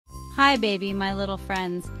Hi baby, my little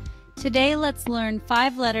friends. Today let's learn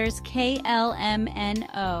 5 letters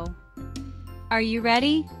KLMNO. Are you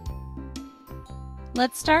ready?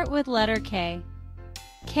 Let's start with letter K.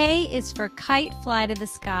 K is for kite, fly to the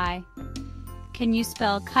sky. Can you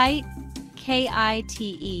spell kite?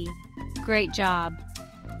 K-I-T-E. Great job.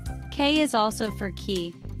 K is also for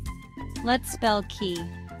key. Let's spell key.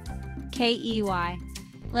 K-E-Y.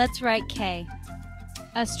 Let's write K.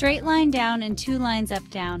 A straight line down and 2 lines up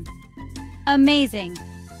down. Amazing!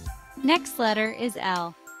 Next letter is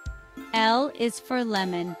L. L is for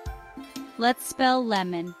lemon. Let's spell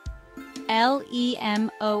lemon.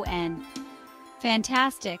 L-E-M-O-N.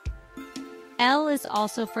 Fantastic! L is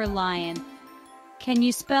also for lion. Can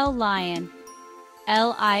you spell lion?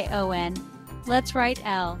 L-I-O-N. Let's write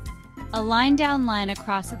L. A line down line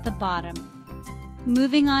across at the bottom.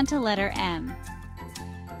 Moving on to letter M.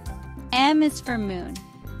 M is for moon.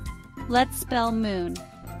 Let's spell moon.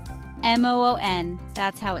 M-O-O-N,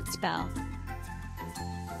 that's how it's spelled.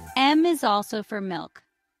 M is also for milk.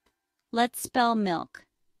 Let's spell milk.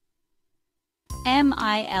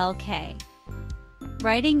 M-I-L-K.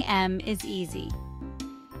 Writing M is easy.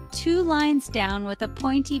 2 lines down with a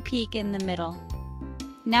pointy peak in the middle.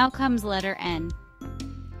 Now comes letter N.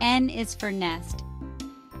 N is for nest.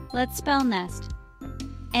 Let's spell nest.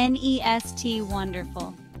 N-E-S-T,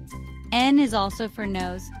 wonderful. N is also for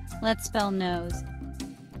nose. Let's spell nose.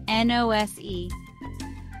 N-O-S-E.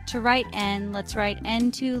 To write N, let's write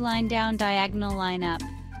N2 line down, diagonal line up.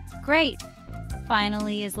 Great!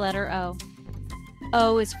 Finally is letter O.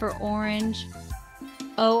 O is for orange.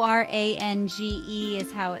 O-R-A-N-G-E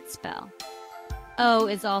is how it's spelled. O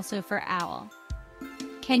is also for owl.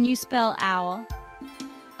 Can you spell owl?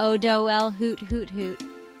 O-D-O-L, hoot, hoot, hoot.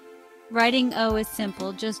 Writing O is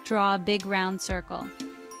simple, just draw a big round circle.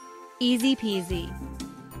 Easy peasy.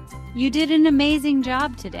 You did an amazing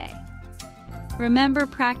job today. Remember,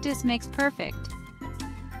 practice makes perfect.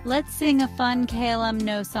 Let's sing a fun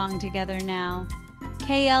KLMNO song together now.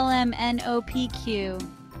 KLMNOPQ.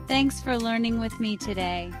 Thanks for learning with me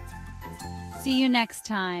today. See you next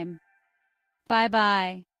time.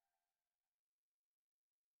 Bye-bye.